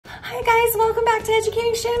Hi guys, welcome back to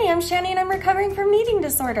Educating Shani. I'm Shani and I'm recovering from an eating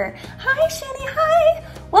disorder. Hi Shani, hi!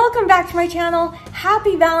 Welcome back to my channel.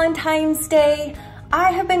 Happy Valentine's Day.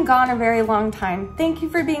 I have been gone a very long time. Thank you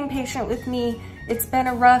for being patient with me. It's been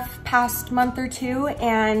a rough past month or two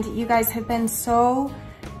and you guys have been so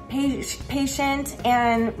patient,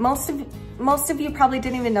 and most of you probably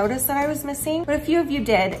didn't even notice that I was missing, but a few of you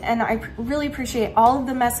did, and I really appreciate all of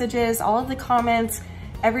the messages, all of the comments,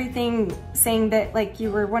 everything saying that like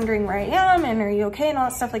you were wondering where I am and are you okay and all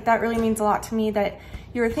that stuff like that. Really means a lot to me that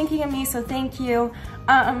you were thinking of me, so thank you.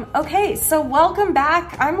 Okay, so welcome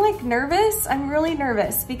back. I'm like nervous. I'm really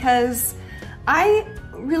nervous because I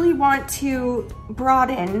really want to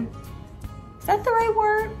broaden, is that the right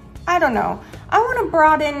word? I don't know. I want to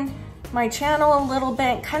broaden my channel a little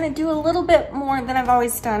bit, kind of do a little bit more than I've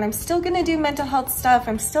always done. I'm still gonna do mental health stuff.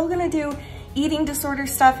 I'm still gonna do eating disorder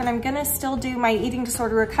stuff, and I'm gonna still do my eating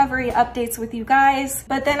disorder recovery updates with you guys.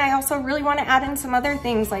 But then I also really wanna add in some other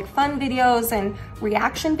things like fun videos and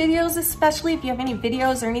reaction videos, especially if you have any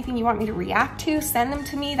videos or anything you want me to react to, send them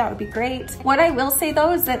to me, that would be great. What I will say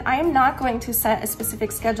though is that I am not going to set a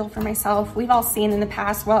specific schedule for myself. We've all seen in the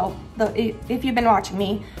past, well, if you've been watching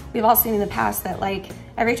me, we've all seen in the past that like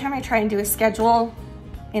every time I try and do a schedule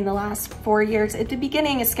in the last 4 years, at the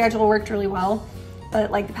beginning a schedule worked really well. But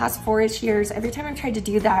like the past 4-ish years, every time I've tried to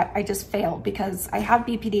do that, I just failed because I have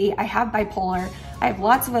BPD, I have bipolar, I have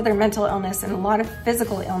lots of other mental illness and a lot of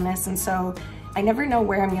physical illness. And so I never know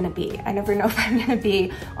where I'm gonna be. I never know if I'm gonna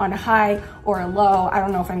be on a high or a low. I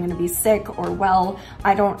don't know if I'm gonna be sick or well.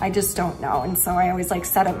 I just don't know. And so I always like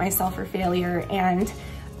set up myself for failure, and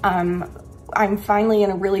I'm finally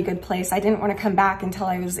in a really good place. I didn't wanna come back until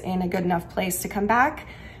I was in a good enough place to come back.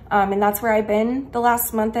 And that's where I've been the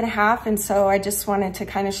last month and a half. And so I just wanted to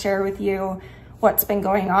kind of share with you what's been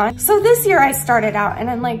going on. So this year I started out and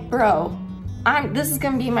I'm like, bro, this is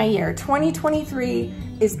gonna be my year. 2023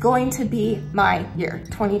 is going to be my year.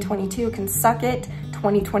 2022 can suck it.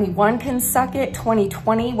 2021 can suck it.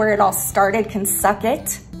 2020, where it all started, can suck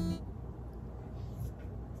it.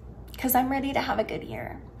 Because I'm ready to have a good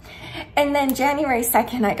year. And then January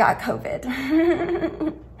 2nd, I got COVID.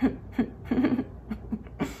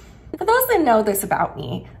 For those that know this about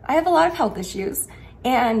me, I have a lot of health issues,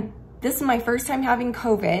 and this is my first time having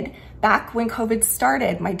COVID. Back when COVID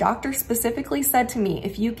started, my doctor specifically said to me,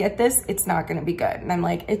 if you get this, it's not gonna be good. And I'm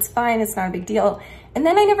like, it's fine, it's not a big deal. And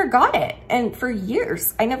then I never got it. And for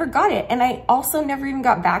years, I never got it. And I also never even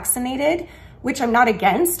got vaccinated, which I'm not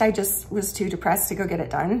against. I just was too depressed to go get it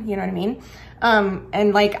done, you know what I mean?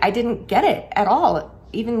 And like, I didn't get it at all.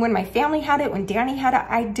 Even when my family had it, when Danny had it,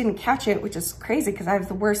 I didn't catch it, which is crazy because I have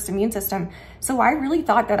the worst immune system. So I really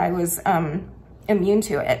thought that I was immune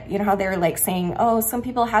to it. You know how they're like saying, oh, some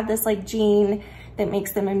people have this like gene that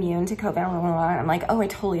makes them immune to COVID. I'm like, oh, I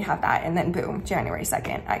totally have that. And then boom, January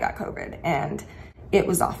 2nd, I got COVID and it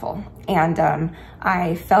was awful. And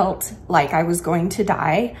I felt like I was going to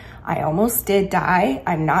die. I almost did die.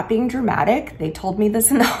 I'm not being dramatic. They told me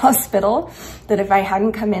this in the hospital, that if I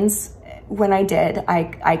hadn't come in when I did,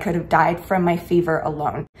 I could have died from my fever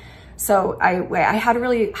alone. So I had a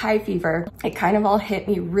really high fever. It kind of all hit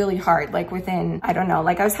me really hard, like within, I don't know,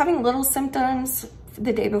 like I was having little symptoms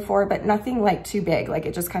the day before, but nothing like too big. Like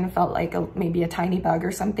it just kind of felt like maybe a tiny bug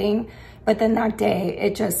or something. But then that day,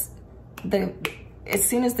 it just, as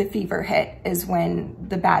soon as the fever hit is when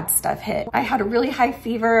the bad stuff hit. I had a really high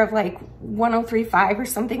fever of like 103.5 or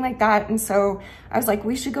something like that. And so I was like,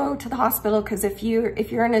 we should go to the hospital, because if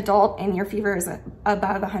you're an adult and your fever is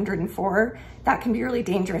above 104, that can be really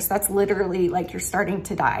dangerous. That's literally like you're starting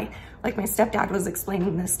to die. Like my stepdad was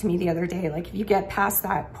explaining this to me the other day. Like if you get past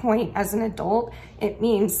that point as an adult, it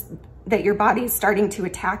means that your body is starting to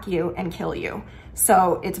attack you and kill you.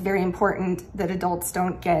 So it's very important that adults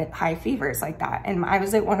don't get high fevers like that. And I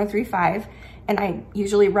was at 103.5, and I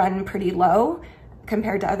usually run pretty low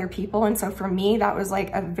compared to other people. And so for me, that was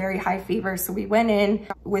like a very high fever. So we went in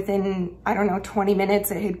within, I don't know, 20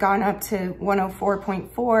 minutes, it had gone up to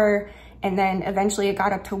 104.4. And then eventually it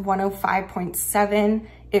got up to 105.7.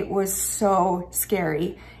 It was so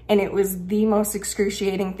scary. And it was the most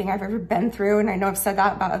excruciating thing I've ever been through. And I know I've said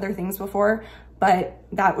that about other things before, but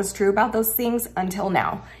that was true about those things until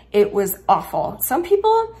now. It was awful. Some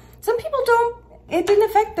people don't, it didn't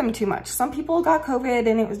affect them too much. Some people got COVID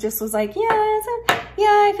and it was like, yeah,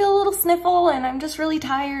 I feel a little sniffle and I'm just really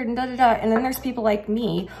tired and da-da-da. And then there's people like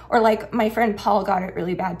me, or like my friend Paul got it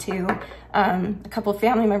really bad too. A couple of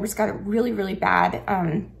family members got it really, really bad.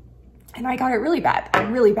 And I got it really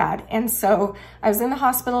bad. And so I was in the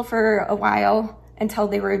hospital for a while until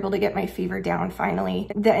they were able to get my fever down finally.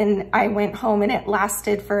 Then I went home and it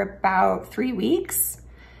lasted for about 3 weeks,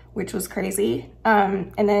 which was crazy.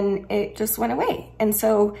 And then it just went away. And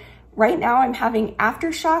so right now I'm having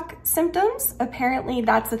aftershock symptoms. Apparently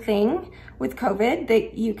that's a thing with COVID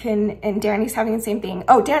that you can, and Danny's having the same thing.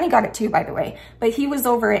 Oh, Danny got it too, by the way, but he was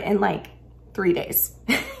over it in like 3 days.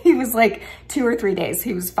 He was like 2 or 3 days.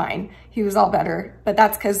 He was fine. He was all better, but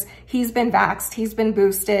that's because he's been vaxxed, he's been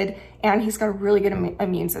boosted, and he's got a really good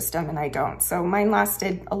immune system and I don't. So mine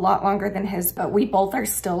lasted a lot longer than his, but we both are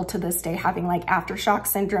still to this day having like aftershock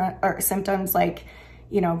syndrome or symptoms, like,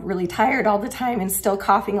 you know, really tired all the time and still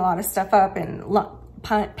coughing a lot of stuff up and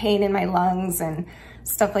pain in my lungs and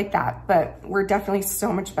stuff like that. But we're definitely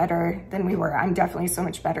so much better than we were. I'm definitely so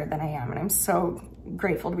much better than I am. And I'm so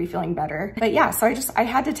grateful to be feeling better. But yeah, so I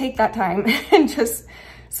had to take that time and just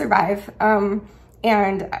survive.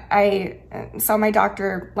 And I saw my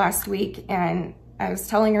doctor last week and I was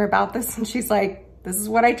telling her about this and she's like, this is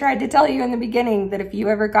what I tried to tell you in the beginning, that if you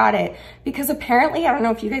ever got it, because apparently, I don't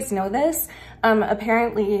know if you guys know this,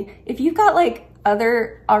 apparently if you've got like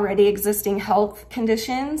other already existing health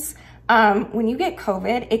conditions, when you get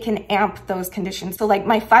COVID, it can amp those conditions. So like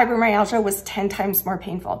my fibromyalgia was 10 times more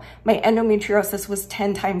painful. My endometriosis was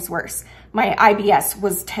 10 times worse. My IBS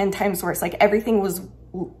was 10 times worse. Like everything was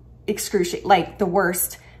excruciating, like the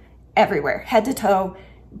worst everywhere, head to toe,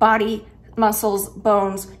 body, muscles,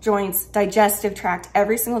 bones, joints, digestive tract,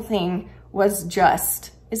 every single thing was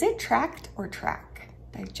just, is it tract or track?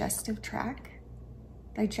 Digestive tract?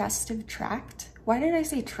 Digestive tract? Why did I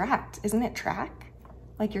say tract? Isn't it track?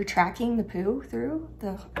 Like you're tracking the poo through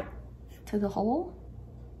to the hole?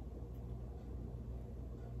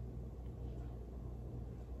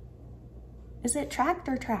 Is it tract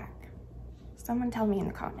or track? Someone tell me in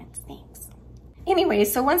the comments, thanks. Anyway,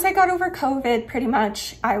 so once I got over COVID, pretty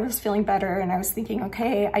much, I was feeling better and I was thinking,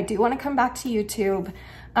 okay, I do want to come back to YouTube.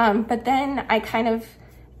 But then I kind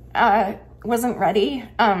of wasn't ready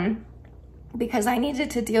because I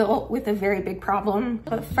needed to deal with a very big problem.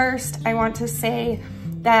 But first, I want to say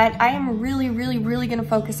that I am really going to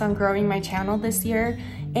focus on growing my channel this year.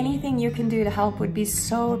 Anything you can do to help would be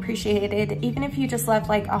so appreciated. Even if you just left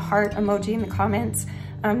like a heart emoji in the comments,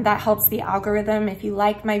 that helps the algorithm. If you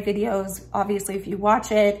like my videos, obviously if you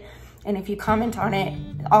watch it, and if you comment on it,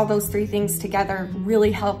 all those 3 things together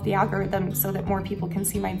really help the algorithm so that more people can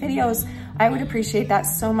see my videos. I would appreciate that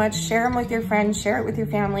so much. Share them with your friends, share it with your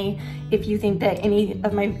family. If you think that any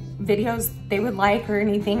of my videos they would like or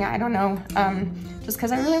anything, I don't know, just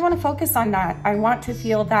because I really want to focus on that. I want to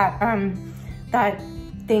feel that, that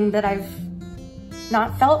thing that I've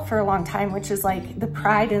not felt for a long time, which is like the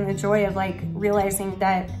pride and the joy of like realizing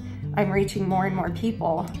that I'm reaching more and more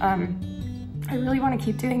people. I really want to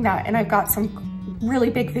keep doing that, and I've got some really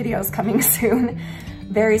big videos coming soon.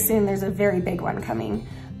 Very soon, there's a very big one coming,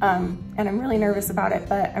 and I'm really nervous about it,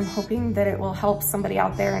 but I'm hoping that it will help somebody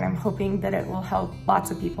out there, and I'm hoping that it will help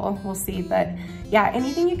lots of people. We'll see, but yeah,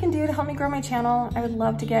 anything you can do to help me grow my channel. I would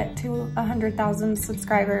love to get to 100,000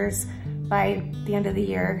 subscribers by the end of the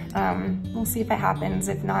year. We'll see if it happens.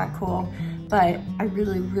 If not, cool. But I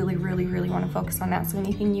really want to focus on that. So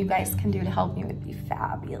anything you guys can do to help me would be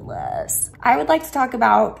fabulous. I would like to talk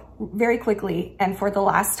about, very quickly and for the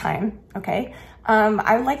last time, okay?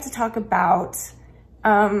 I would like to talk about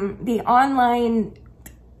the online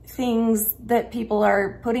things that people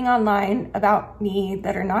are putting online about me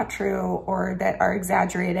that are not true or that are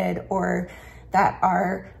exaggerated or that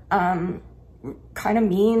are kind of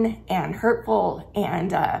mean and hurtful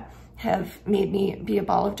and have made me be a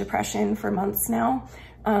ball of depression for months now.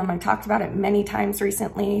 I've talked about it many times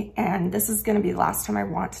recently, and this is gonna be the last time I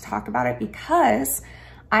want to talk about it because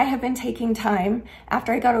I have been taking time.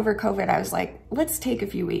 After I got over COVID, I was like, let's take a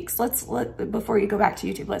few weeks. Before you go back to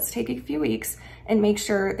YouTube, let's take a few weeks and make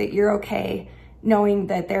sure that you're okay, knowing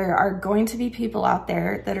that there are going to be people out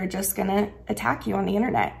there that are just gonna attack you on the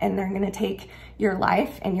internet, and they're gonna take your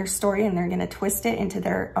life and your story and they're gonna twist it into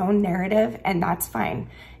their own narrative, and that's fine.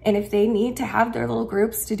 And if they need to have their little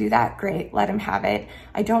groups to do that, great, let them have it.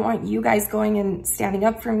 I don't want you guys going and standing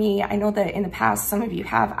up for me. I know that in the past, some of you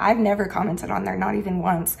have. I've never commented on there, not even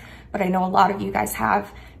once, but I know a lot of you guys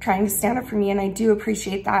have, trying to stand up for me, and I do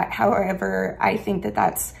appreciate that. However, I think that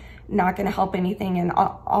that's not gonna help anything, and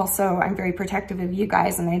also I'm very protective of you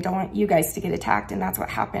guys, and I don't want you guys to get attacked, and that's what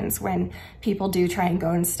happens when people do try and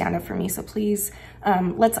go and stand up for me. So please,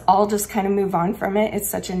 let's all just kind of move on from it. It's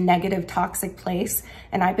such a negative, toxic place,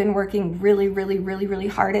 and I've been working really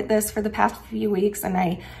hard at this for the past few weeks, and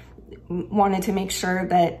I wanted to make sure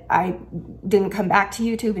that I didn't come back to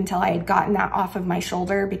YouTube until I had gotten that off of my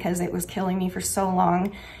shoulder, because it was killing me for so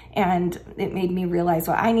long, and it made me realize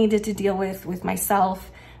what I needed to deal with myself.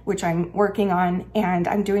 which I'm working on, and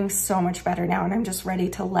I'm doing so much better now, and I'm just ready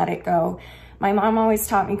to let it go. My mom always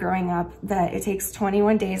taught me growing up that it takes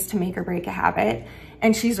 21 days to make or break a habit.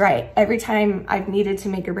 And she's right. Every time I've needed to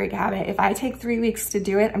make or break a habit, if I take 3 weeks to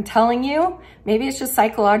do it, I'm telling you, maybe it's just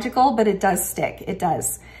psychological, but it does stick. It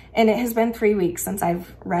does. And it has been 3 weeks since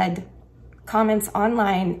I've read comments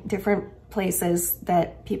online, different places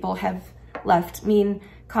that people have left mean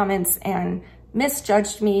comments and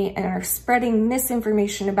misjudged me and are spreading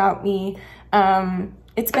misinformation about me.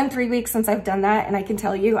 It's been 3 weeks since I've done that, and I can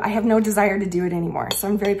tell you, I have no desire to do it anymore. So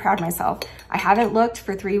I'm very proud of myself. I haven't looked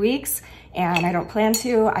for 3 weeks, and I don't plan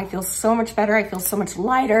to. I feel so much better. I feel so much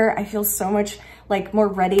lighter. I feel so much like more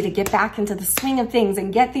ready to get back into the swing of things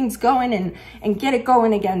and get things going and get it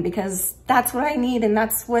going again, because that's what I need, and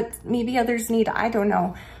that's what maybe others need. I don't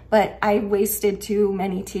know, but I wasted too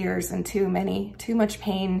many tears and too much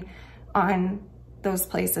pain on those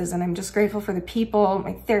places. And I'm just grateful for the people,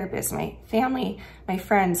 my therapist, my family, my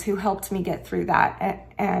friends who helped me get through that.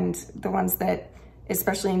 And the ones that,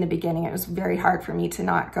 especially in the beginning, it was very hard for me to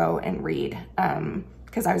not go and read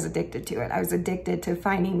because I was addicted to it. I was addicted to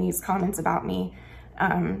finding these comments about me.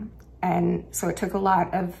 And so it took a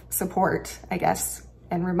lot of support, I guess,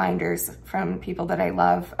 and reminders from people that I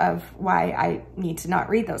love of why I need to not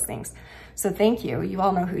read those things. So thank you. You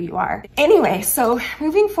all know who you are. Anyway, so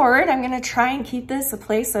moving forward, I'm going to try and keep this a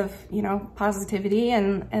place of, you know, positivity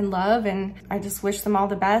and love. And I just wish them all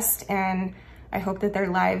the best. And I hope that their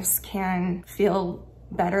lives can feel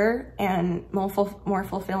better and more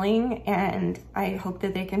fulfilling. And I hope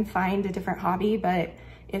that they can find a different hobby. But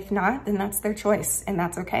if not, then that's their choice, and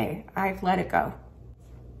that's okay. I've let it go.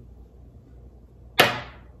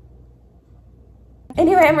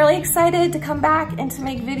 Anyway, I'm really excited to come back and to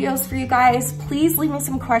make videos for you guys. Please leave me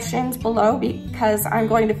some questions below because I'm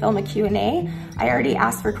going to film a Q&A. I already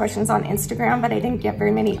asked for questions on Instagram, but I didn't get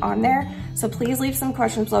very many on there. So please leave some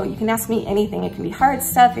questions below. You can ask me anything. It can be hard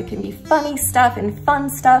stuff, it can be funny stuff and fun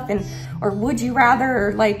stuff, or would you rather,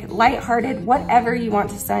 or like lighthearted, whatever you want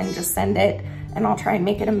to send, just send it. And I'll try and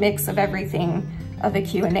make it a mix of everything, of a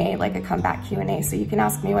Q&A, like a comeback Q&A. So you can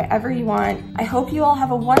ask me whatever you want. I hope you all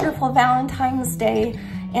have a wonderful Valentine's Day,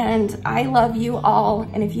 and I love you all.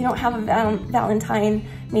 And if you don't have a Valentine,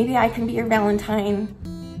 maybe I can be your Valentine,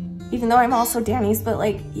 even though I'm also Danny's, but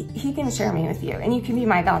like he can share me with you, and you can be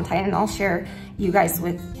my Valentine, and I'll share you guys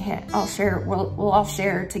with him. We'll all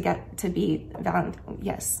share to get to be Valentine.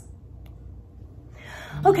 Yes.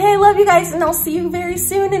 Okay, I love you guys, and I'll see you very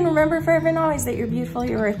soon. And remember forever and always that you're beautiful,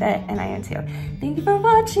 you're worth it, and I am too. Thank you for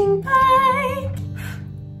watching.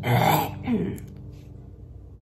 Bye.